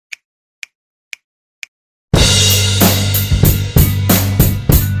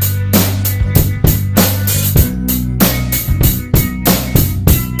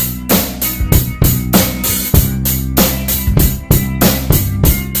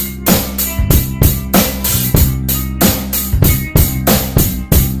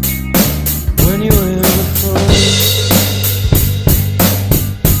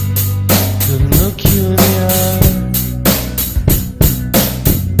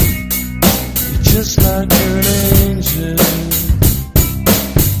just like an angel.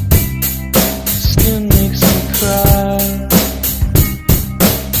 Skin makes me cry.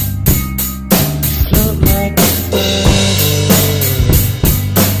 Float like a feather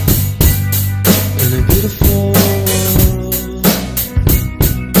in a beautiful world.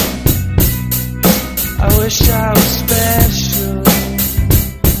 I wish I was special,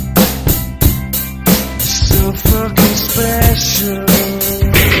 so fucking special.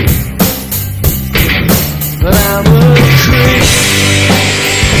 But I'm a creep.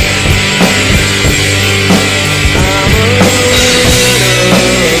 I'm a widow.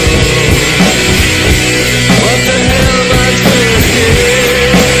 What the hell am I doing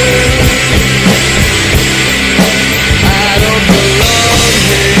here? I don't belong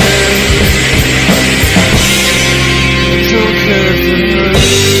here. Don't care for me.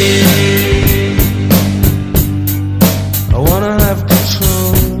 I wanna have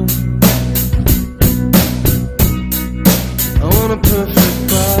control. I want a perfect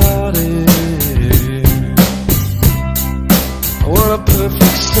body. I want a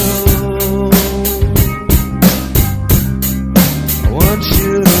perfect soul. I want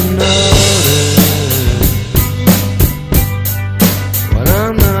you to notice when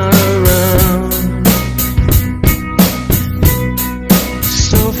I'm not around.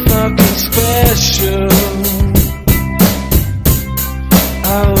 So fucking special. I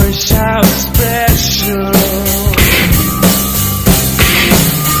wish I was special.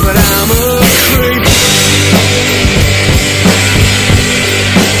 But I'm a creep.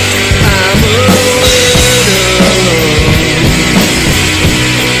 I'm a widow.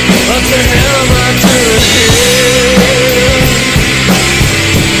 What the hell am I doing here?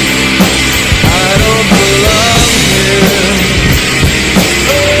 I don't belong here.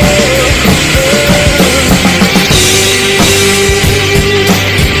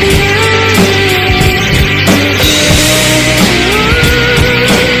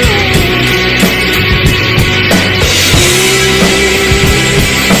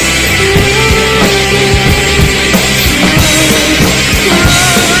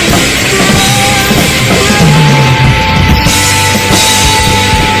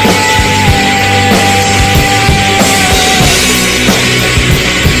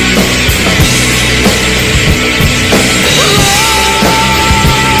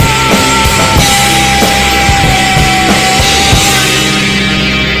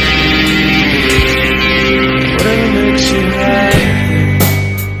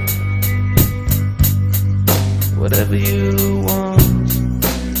 Whatever you want,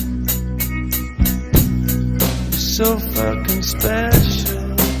 you're so fucking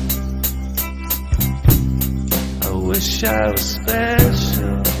special. I wish I was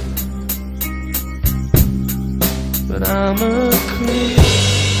special, but I'm a creep.